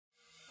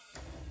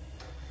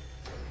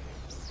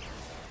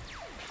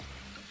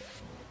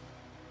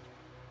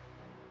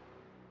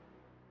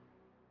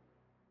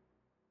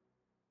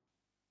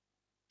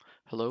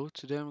Hello,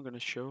 today I'm going to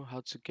show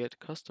how to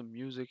get custom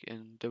music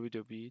in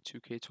WWE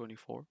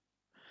 2K24.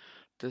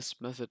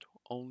 This method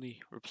only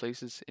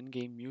replaces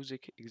in-game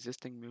music,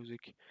 existing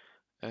music,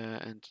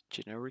 and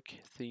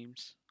generic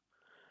themes.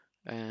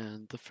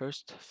 And the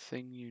first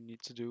thing you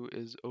need to do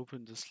is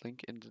open this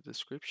link in the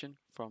description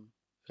from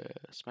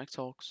Smack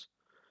Talks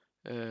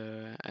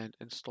and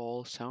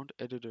install Sound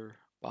Editor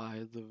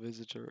by the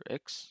Visitor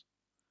X.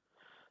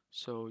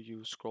 So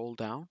you scroll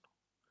down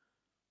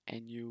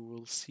and you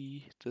will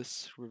see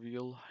this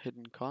reveal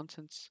hidden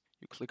contents.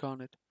 You click on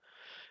it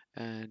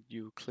and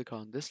you click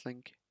on this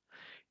link.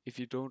 If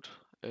you don't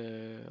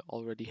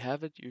already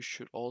have it, you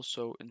should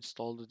also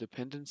install the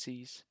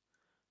dependencies,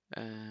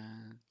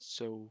 and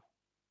so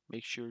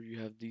make sure you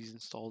have these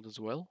installed as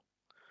well,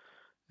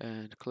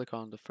 and click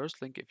on the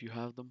first link if you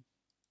have them.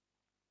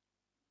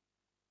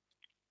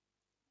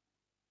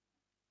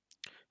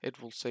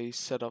 It will say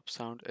setup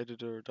sound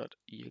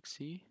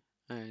editor.exe,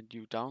 and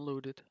you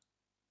download it.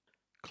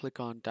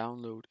 Click on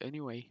download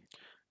anyway,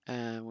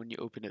 and when you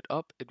open it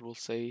up it will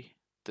say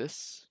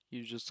this.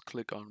 You just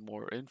click on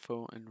more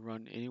info and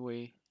run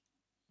anyway.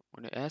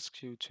 When it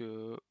asks you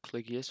to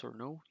click yes or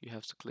no, you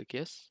have to click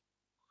yes.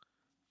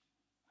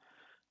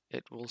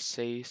 It will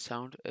say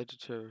sound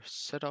editor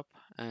setup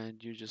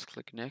and you just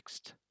click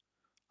next.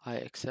 I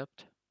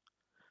accept.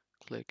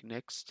 Click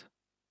next,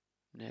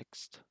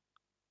 next,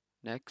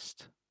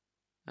 next,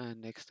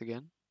 and next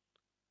again.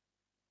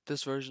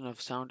 This version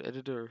of sound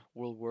editor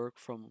will work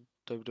from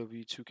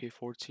WWE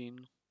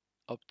 2K14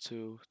 up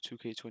to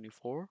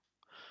 2K24,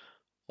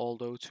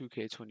 although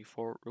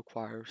 2K24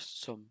 requires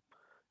some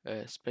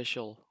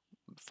special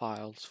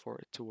files for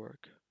it to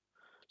work.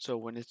 So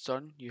when it's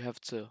done, you have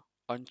to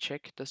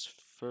uncheck this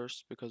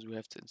first because we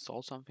have to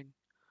install something,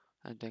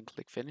 and then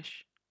click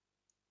finish.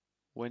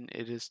 When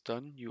it is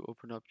done, you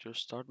open up your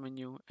start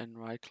menu and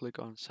right click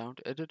on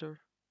sound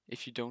editor.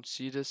 If you don't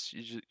see this,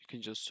 you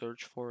can just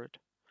search for it.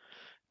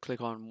 Click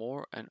on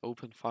more and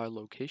open file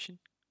location,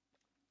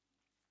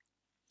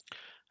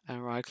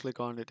 and right click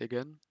on it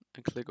again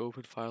and click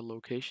open file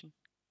location.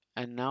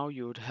 And now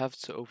you would have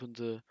to open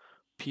the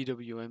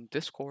PWM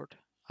Discord.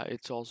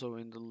 It's also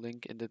in the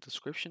link in the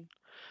description.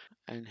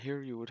 And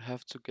here you would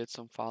have to get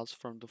some files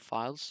from the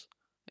files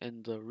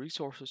in the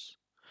resources.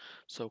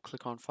 So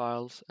click on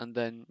files and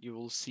then you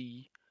will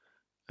see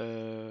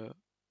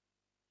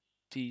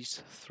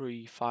these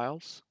three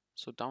files.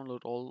 So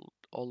download all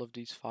of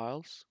these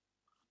files.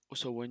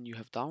 So when you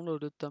have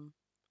downloaded them,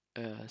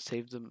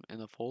 save them in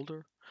a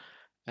folder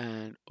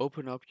and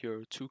open up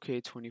your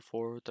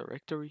 2K24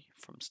 directory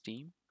from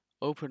Steam.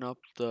 Open up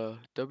the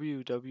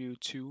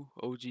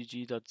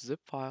www2ogg.zip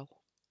file.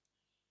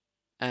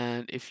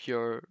 And if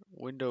your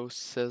Windows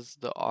says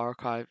the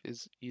archive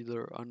is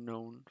either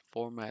unknown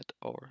format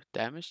or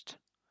damaged,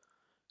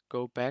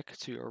 go back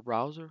to your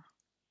browser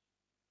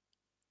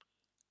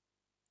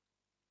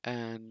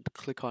and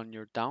click on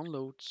your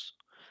downloads.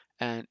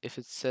 And if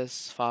it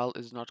says file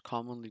is not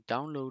commonly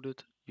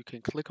downloaded, you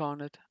can click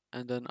on it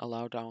and then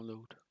allow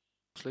download.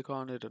 Click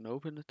on it and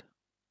open it.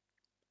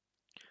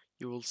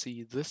 You will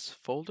see this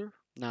folder.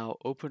 Now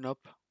open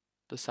up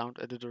the sound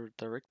editor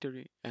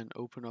directory and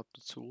open up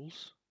the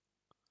tools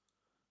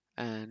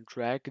and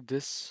drag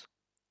this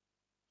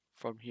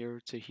from here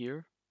to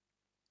here.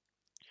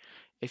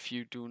 If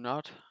you do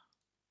not,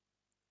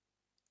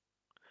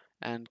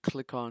 and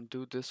click on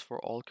do this for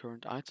all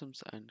current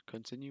items and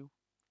continue.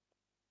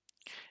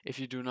 If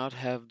you do not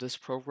have this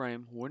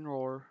program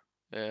WinRAR,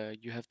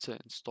 you have to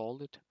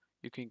install it.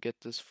 You can get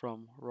this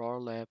from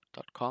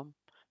rarlab.com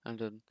and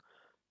then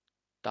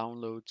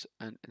download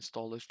and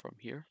install it from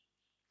here.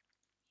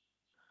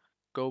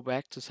 Go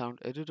back to Sound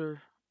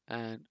Editor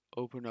and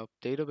open up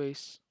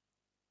database.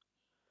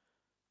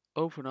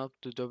 Open up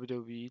the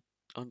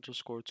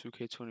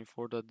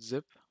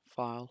www_2k24.zip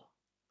file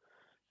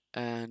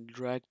and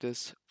drag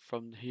this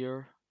from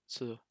here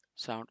to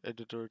Sound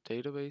Editor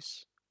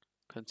database.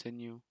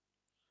 Continue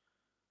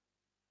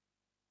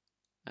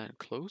and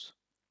close.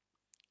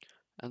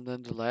 And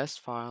then the last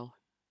file,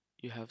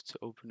 you have to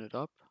open it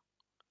up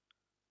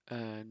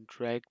and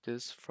drag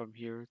this from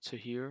here to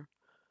here.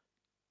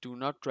 Do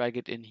not drag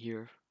it in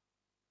here.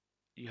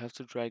 You have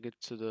to drag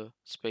it to the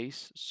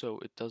space so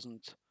it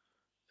doesn't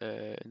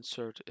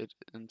insert it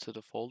into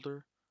the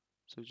folder.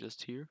 So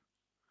just here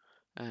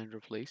and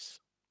replace.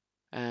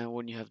 And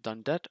when you have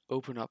done that,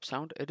 open up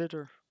Sound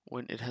Editor.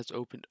 When it has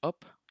opened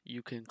up,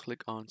 you can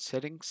click on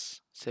Settings,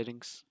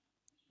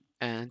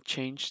 and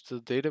change the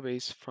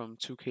database from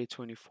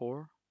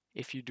 2K24.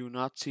 If you do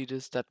not see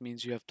this, that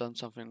means you have done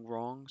something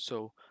wrong.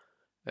 So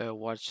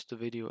watch the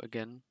video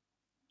again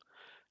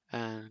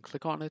and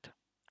click on it.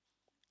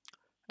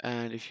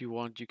 And if you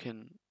want, you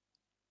can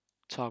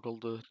toggle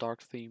the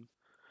dark theme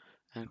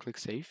and click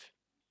save.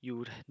 You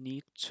would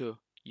need to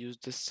use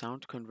this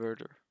sound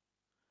converter.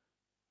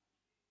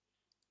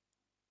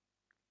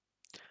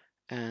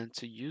 And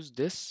to use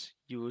this,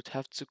 you would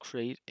have to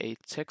create a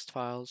text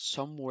file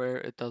somewhere,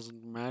 it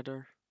doesn't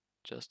matter,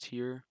 just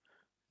here,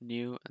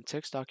 new and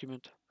text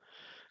document,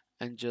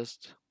 and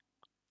just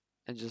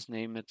and just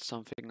name it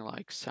something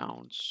like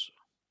sounds.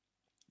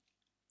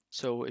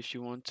 So if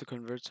you want to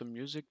convert some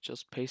music,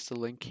 just paste the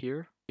link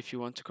here. If you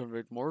want to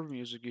convert more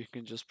music, you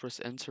can just press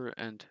enter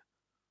and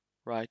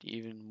write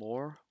even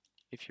more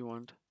if you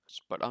want.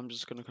 But I'm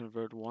just gonna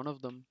convert one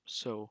of them,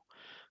 so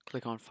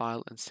click on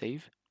file and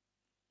save.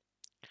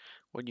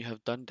 When you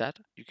have done that,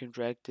 you can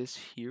drag this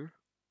here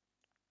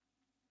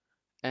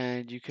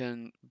and you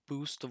can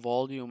boost the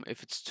volume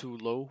if it's too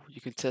low. You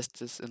can test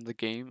this in the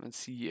game and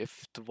see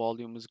if the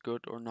volume is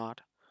good or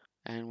not.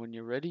 And when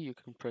you're ready, you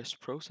can press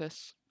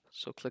process.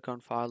 So click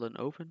on file and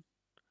open.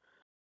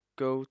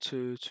 Go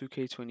to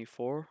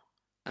 2K24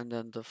 and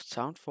then the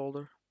sound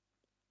folder.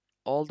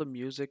 All the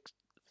music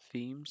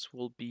themes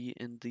will be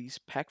in these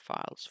pack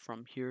files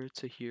from here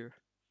to here,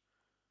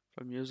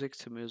 from music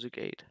to music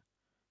 8.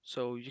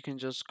 So you can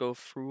just go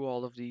through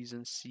all of these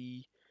and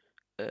see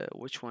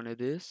which one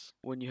it is.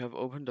 When you have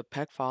opened the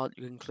pack file,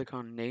 you can click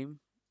on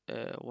name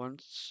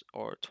once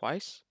or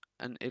twice,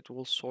 and it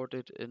will sort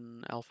it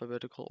in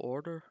alphabetical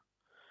order.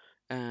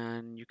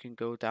 And you can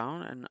go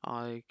down, and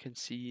I can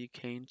see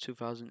Kane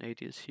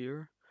 2008 is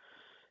here.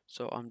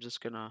 So I'm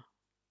just gonna,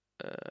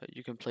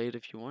 you can play it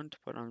if you want,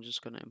 but I'm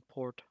just gonna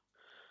import.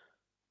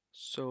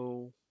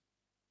 So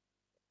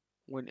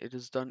when it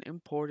is done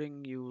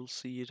importing, you will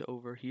see it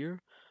over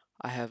here.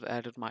 I have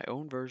added my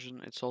own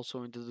version. It's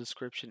also in the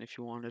description if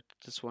you want it.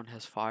 This one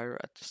has fire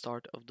at the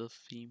start of the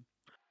theme.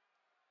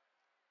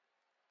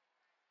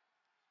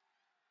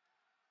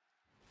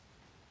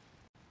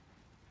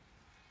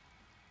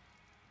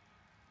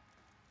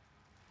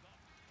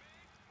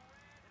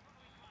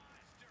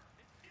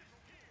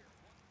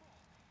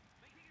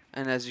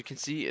 And as you can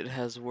see, it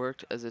has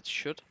worked as it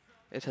should.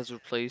 It has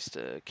replaced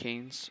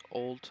Kane's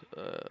old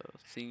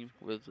theme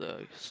with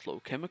Slow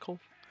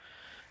Chemical.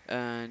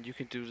 And you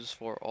can do this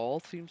for all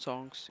theme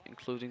songs,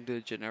 including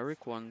the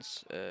generic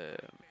ones.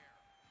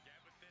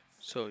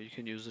 So you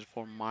can use it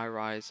for My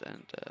Rise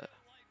and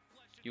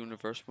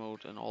Universe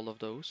Mode and all of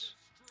those.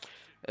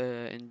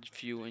 And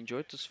if you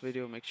enjoyed this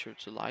video, make sure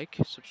to like,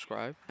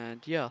 subscribe,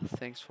 and yeah,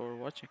 thanks for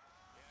watching.